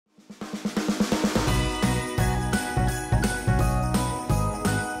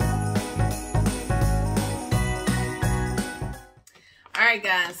right,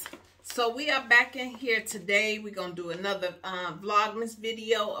 guys, so we are back in here today. We're gonna do another Vlogmas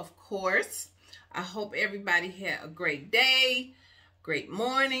video, of course. I hope everybody had a great day, great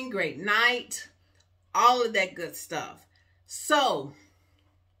morning, great night, all of that good stuff. So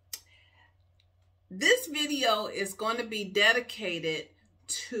this video is going to be dedicated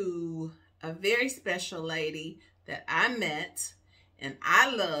to a very special lady that I met and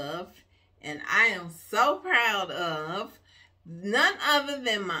I love and I am so proud of. None other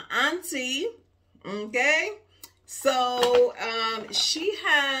than my auntie, okay? So she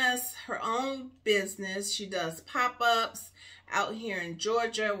has her own business. She does pop-ups out here in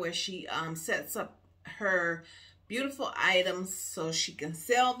Georgia where she sets up her beautiful items so she can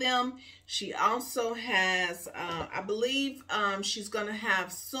sell them. She also has, I believe she's going to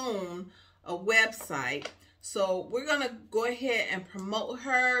have soon a website. So we're going to go ahead and promote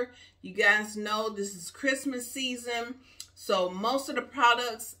her. You guys know this is Christmas season. So most of the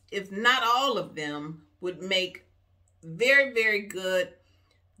products, if not all of them, would make very, very good,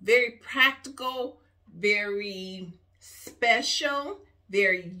 very practical, very special,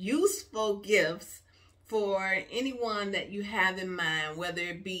 very useful gifts for anyone that you have in mind, whether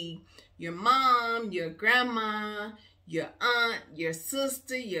it be your mom, your grandma, your aunt, your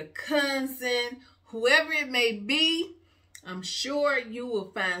sister, your cousin, whoever it may be. I'm sure you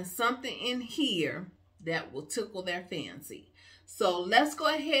will find something in here that will tickle their fancy. So let's go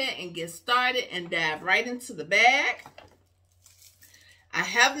ahead and get started and dive right into the bag. I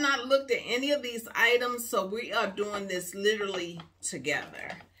have not looked at any of these items, so we are doing this literally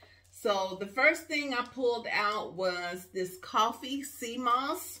together. So the first thing I pulled out was this coffee sea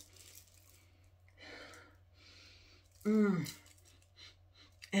moss. And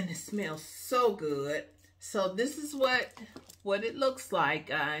it smells so good. So this is what it looks like,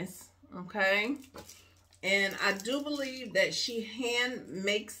 guys. Okay. And I do believe that she hand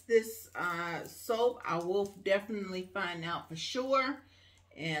makes this soap. I will definitely find out for sure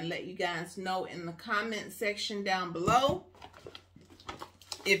and let you guys know in the comment section down below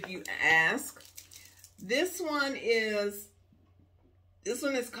if you ask. This one is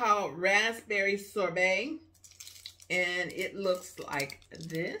called Raspberry Sorbet, and it looks like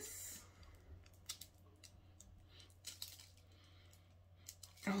this.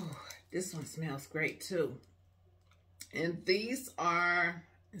 Oh, this one smells great too. And these are,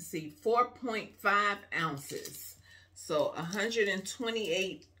 let's see, 4.5 ounces. So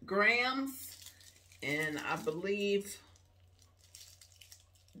 128 grams. And I believe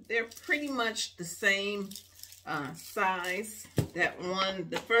they're pretty much the same size. That one,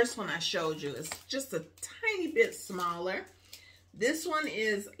 the first one I showed you, is just a tiny bit smaller. This one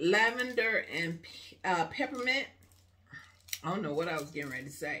is lavender and peppermint. I don't know what I was getting ready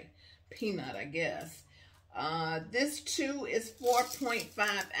to say. Peanut, I guess. This too is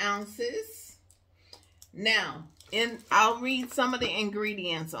 4.5 ounces. Now, I'll read some of the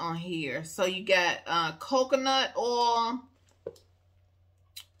ingredients on here. So you got coconut oil,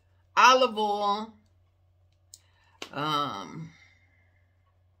 olive oil,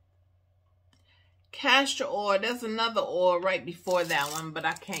 castor oil. There's another oil right before that one, but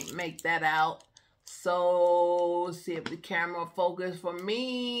I can't make that out. So, let's see if the camera will focus for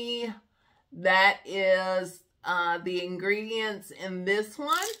me. That is the ingredients in this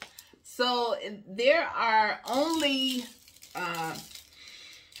one. So, there are only, oh,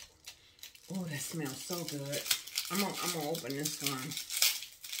 that smells so good. I'm gonna open this one.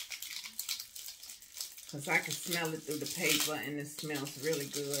 Because I can smell it through the paper and it smells really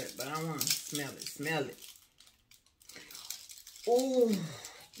good. But I want to smell it. Oh,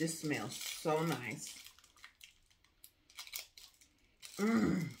 this smells so nice.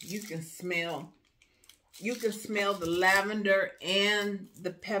 You can smell the lavender and the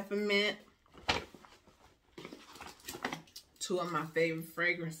peppermint. Two of my favorite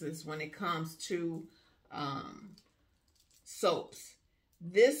fragrances when it comes to soaps.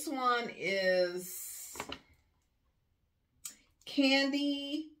 This one is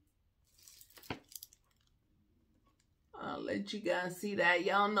candy. I'll let you guys see that.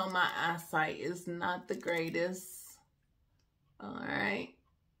 Y'all know my eyesight is not the greatest. All right.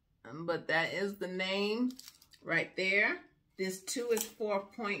 But that is the name right there. This too is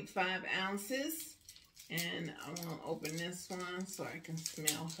 4.5 ounces. And I want to open this one so I can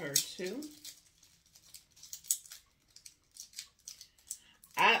smell her too.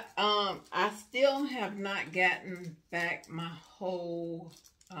 I still have not gotten back my whole,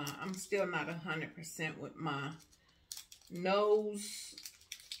 I'm still not 100% with my nose,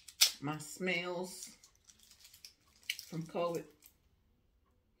 my smells from COVID.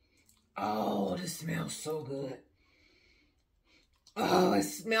 Oh, this smells so good. Oh, it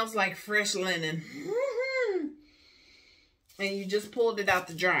smells like fresh linen. And you just pulled it out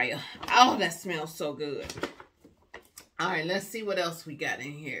the dryer. Oh, that smells so good. All right, let's see what else we got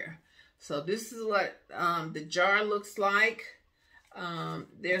in here. So this is what the jar looks like.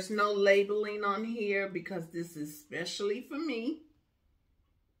 There's no labeling on here because this is specially for me.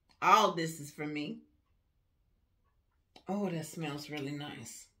 All this is for me. Oh, that smells really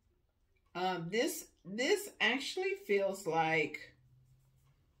nice. This actually feels like,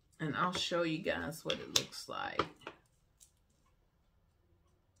 and I'll show you guys what it looks like.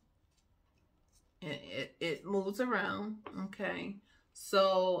 It moves around, okay?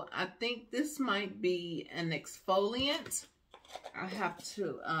 So I think this might be an exfoliant. I have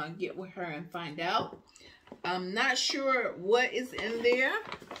to get with her and find out. I'm not sure what is in there,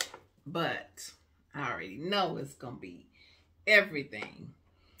 but I already know it's gonna be everything.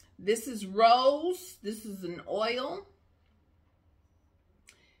 This is rose. This is an oil.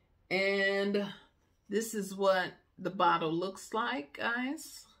 And this is what the bottle looks like,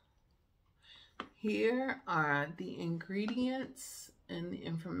 guys. Here are the ingredients and the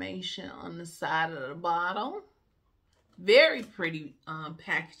information on the side of the bottle. Very pretty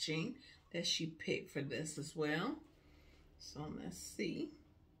packaging that she picked for this as well. So let's see.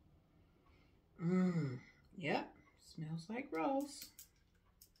 Yep, smells like rose.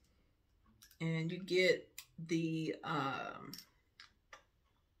 And you get the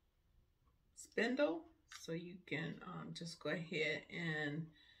spindle, so you can just go ahead and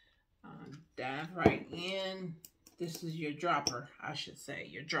dive right in. This is your dropper, I should say,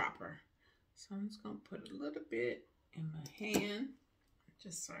 your dropper. So I'm just gonna put a little bit in my hand,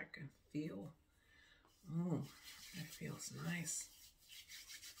 just so I can feel. Oh, that feels nice.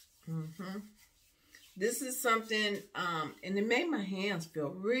 This is something, and it made my hands feel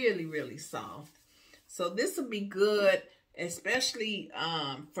really, really soft. So this will be good, especially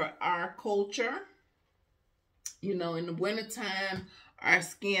for our culture. You know, in the wintertime, our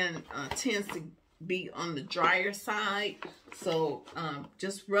skin tends to be on the drier side. So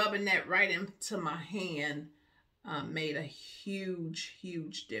just rubbing that right into my hand made a huge,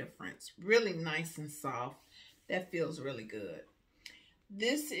 huge difference. Really nice and soft. That feels really good.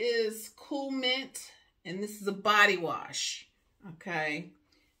 This is Cool Mint, and this is a body wash. Okay.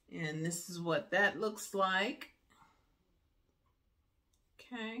 And this is what that looks like.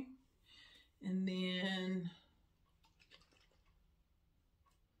 Okay. And then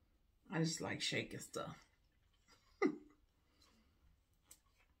I just like shaking stuff.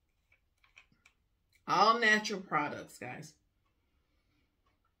 All natural products, guys.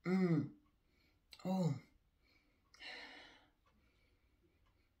 Oh.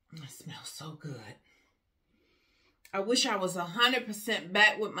 That smells so good. I wish I was 100%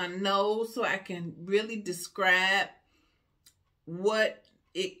 back with my nose so I can really describe what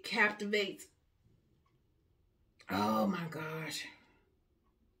it captivates. Oh my gosh.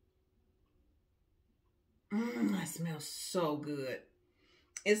 That smells so good.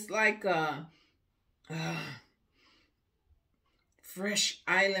 It's like fresh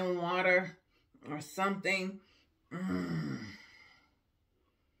island water or something.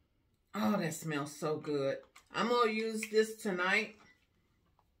 Oh, that smells so good. I'm gonna use this tonight,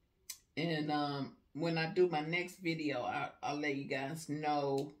 and when I do my next video, I'll let you guys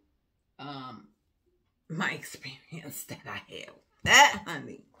know my experience that I have. That,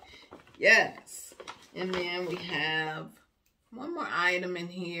 honey, yes. And then we have one more item in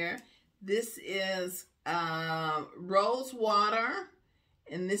here. This is rose water,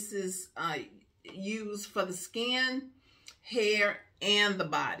 and this is used for the skin, hair, and the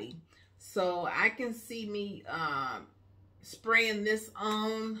body. So I can see me spraying this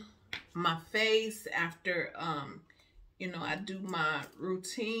on my face after, you know, I do my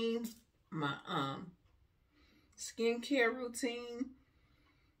routine, my skincare routine.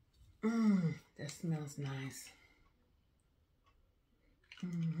 That smells nice.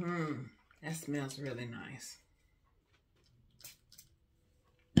 That smells really nice.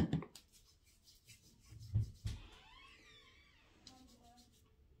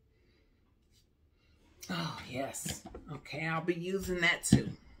 Oh, yes. Okay, I'll be using that too.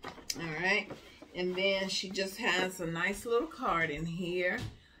 All right. And then she just has a nice little card in here.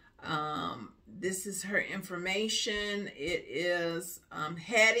 This is her information. It is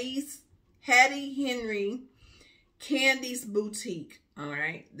Hattie Henry Candy's Boutique. All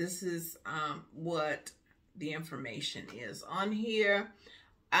right. This is what the information is on here.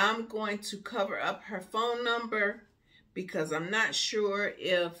 I'm going to cover up her phone number because I'm not sure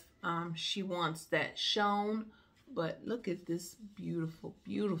if she wants that shown. But look at this beautiful,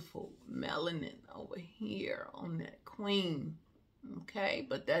 beautiful melanin over here on that queen. Okay,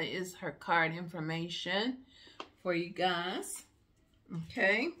 but that is her card information for you guys.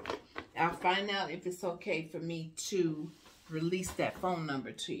 Okay, I'll find out if it's okay for me to release that phone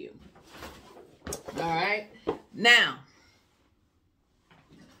number to you. All right, now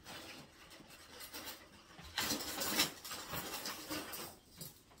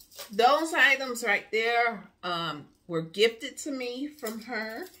those items right there were gifted to me from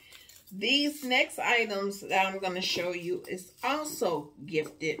her. These next items that I'm going to show you is also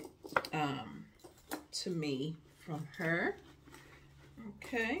gifted to me from her.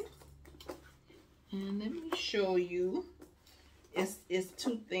 Okay, and let me show you. It's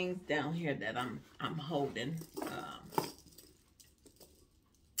two things down here that I'm holding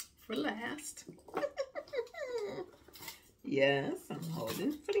for last. Yes, I'm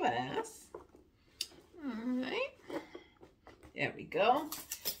holding for last. All right, there we go.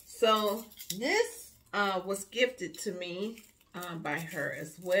 So this was gifted to me by her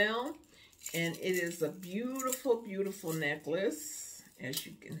as well, and it is a beautiful, beautiful necklace, as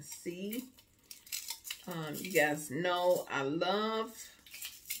you can see. You guys know I love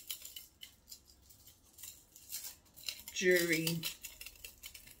jewelry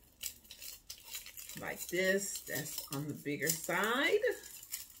like this. That's on the bigger side,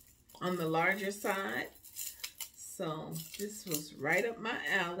 on the larger side. So this was right up my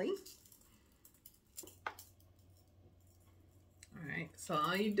alley. All right, so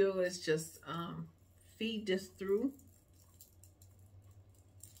all you do is just feed this through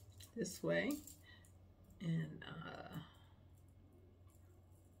this way. And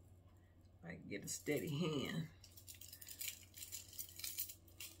I can get a steady hand.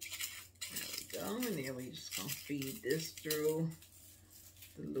 There we go. And then we're just going to feed this through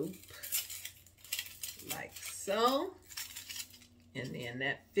the loop like so. And then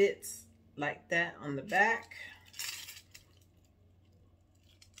that fits like that on the back.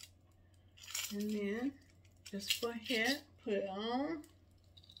 And then just go ahead, put it on.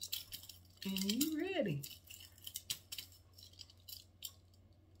 And you ready.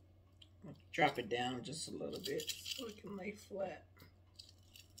 I'll drop it down just a little bit so it can lay flat.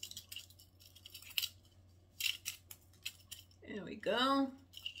 There we go.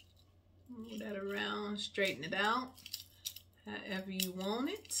 Move that around, straighten it out however you want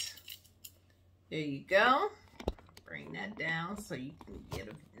it. There you go. Bring that down so you can get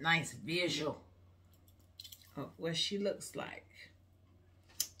a nice visual of what she looks like.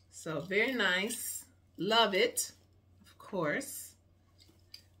 So very nice. Love it, of course.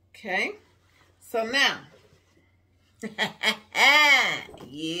 Okay. So now,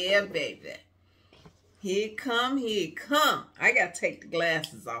 yeah, baby. Here it come, here it come. I got to take the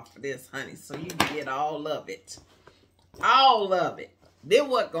glasses off of this, honey, so you can get all of it. All of it. This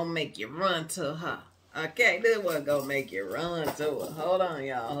what gonna make you run to her. Okay, this what gonna make you run to her. Hold on,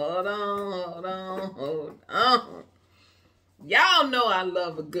 y'all. Hold on, hold on, hold on. Y'all know I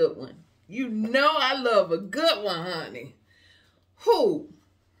love a good one. You know I love a good one, honey. Who?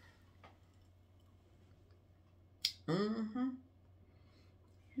 You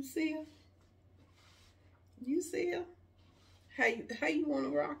see her? You see her? How you want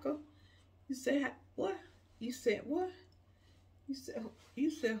to rock her? You said what? You said what? You said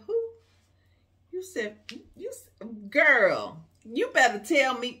who? You said girl. You better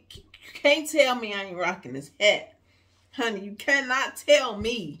tell me. You can't tell me I ain't rocking this hat. Honey, you cannot tell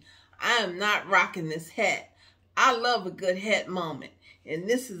me I am not rocking this hat. I love a good hat moment. And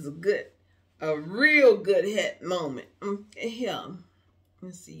this is a real good hat moment. Here,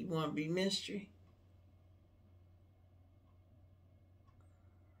 let's see, you want to be mystery?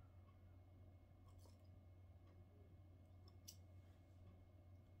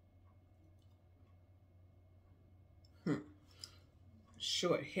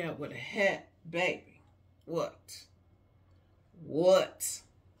 Short hair with a hat, baby. What? What?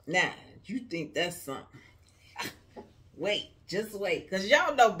 Now, you think that's something? Wait, just wait. Because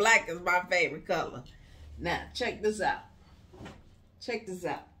y'all know black is my favorite color. Now, check this out. Check this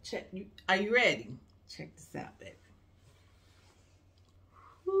out. Are you ready? Check this out, baby.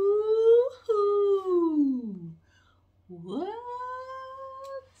 Woo-hoo. What?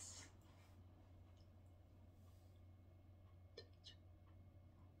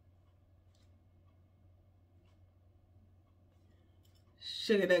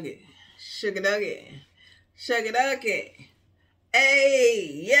 Sugar Nugget, Sugar Nugget, Sugar Nugget.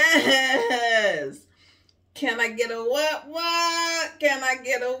 Hey, yes. Can I get a what? Can I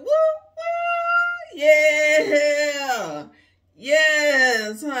get a what? Yeah.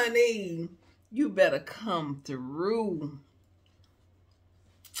 Yes, honey. You better come through.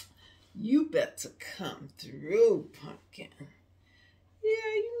 You better come through, pumpkin.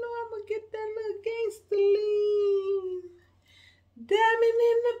 Yeah, you know I'm gonna get that little gangster lean. Diamond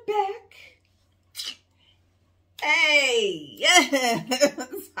in the back. Hey,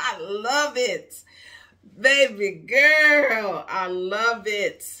 yes, I love it. Baby girl, I love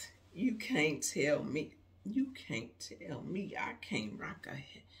it. You can't tell me. You can't tell me I can't rock a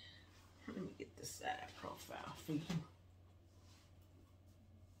head. Let me get the side profile for you.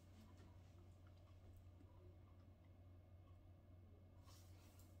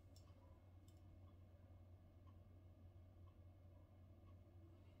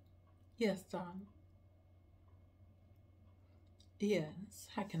 Yes, darling. Yes,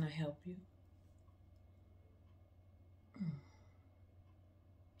 how can I help you?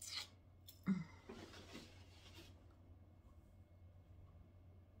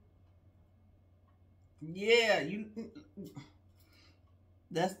 Yeah, you.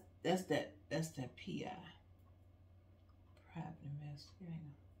 That's that PI, private investigator.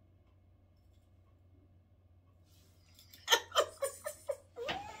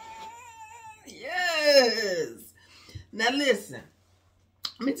 Yes. Now listen.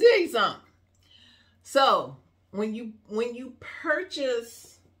 Let me tell you something. So when you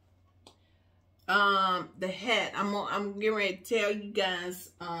purchase the hat, I'm getting ready to tell you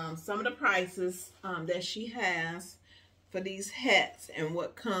guys some of the prices that she has for these hats and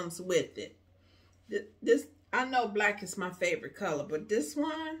what comes with it. This, I know black is my favorite color, but this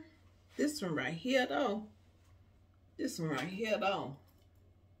one right here though, is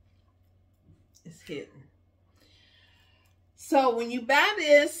hidden. So when you buy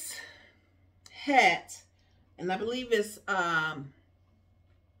this hat, and I believe it's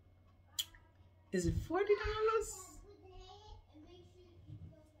is it $40?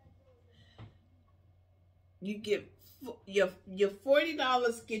 You get your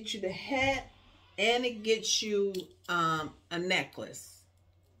 $40 gets you the hat, and it gets you a necklace.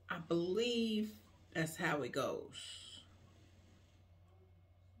 I believe that's how it goes.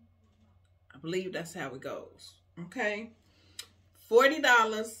 Okay,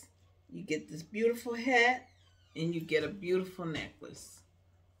 $40. You get this beautiful hat, and you get a beautiful necklace.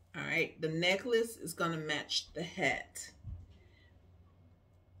 All right, the necklace is going to match the hat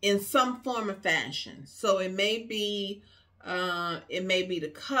in some form or fashion. So it may be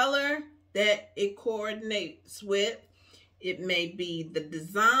the color that it coordinates with. It may be the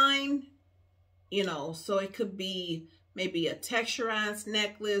design, you know, so it could be maybe a texturized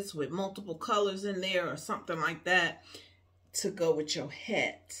necklace with multiple colors in there or something like that to go with your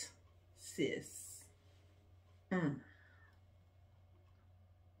hat, sis.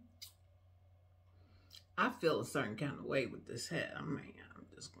 I feel a certain kind of way with this hat. I mean, I'm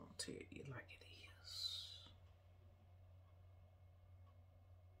just going to tell you like it is.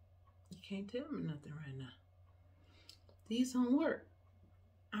 You can't tell me nothing right now. These don't work.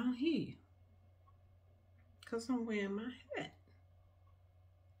 I don't hear you. Because I'm wearing my hat.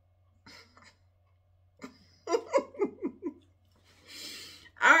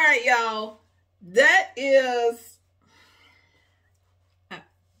 All right, y'all. That is...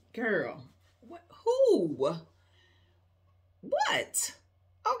 girl. What? Who? What?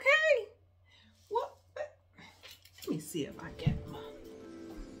 Okay. What? Let me see if I get them.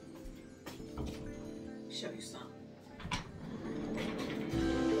 Show you something.